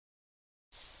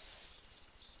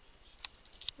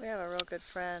We have a real good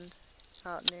friend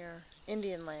out near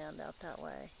Indian Land out that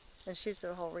way. And she's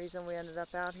the whole reason we ended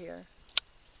up out here.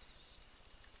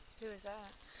 Who is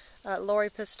that? Lori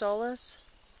Pistolas.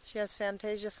 She has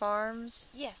Fantasia Farms.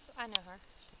 Yes, I know her.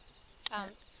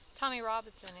 Tommy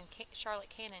Robinson and Charlotte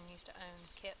Cannon used to own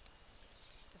Kip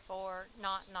before,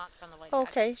 not from the lady.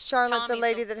 Okay, Charlotte, the Tommy's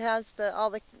lady that has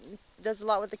does a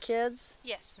lot with the kids?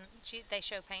 Yes, they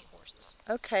show paint horses.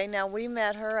 Okay, now we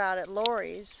met her out at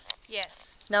Lori's. Yes.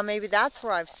 Now maybe that's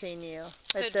where I've seen you.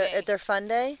 Could at be. their fun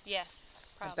day? Yes,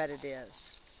 probably. I bet it is.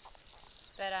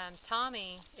 But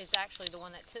Tommy is actually the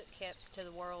one that took Kip to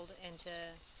the world and to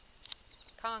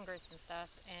Congress and stuff,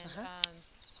 and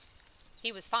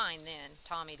he was fine then.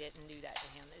 Tommy didn't do that to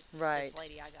him. It's right. This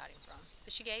lady I got him from.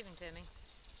 But she gave him to me.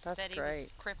 That's said great. He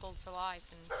was crippled for life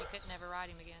and you couldn't ever ride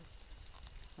him again.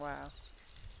 Wow.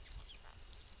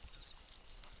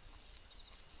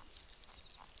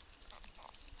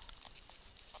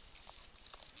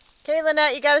 Okay,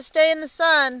 Lynette, you got to stay in the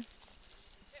sun.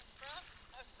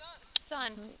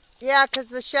 Sun. Yeah, because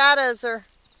the shadows are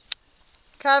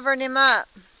covering him up.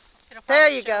 It'll there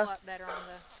you show go. Up better on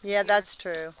the yeah, that's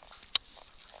true.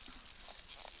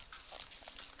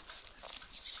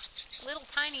 Little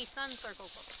tiny sun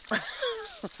circles.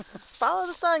 Follow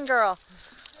the sun, girl.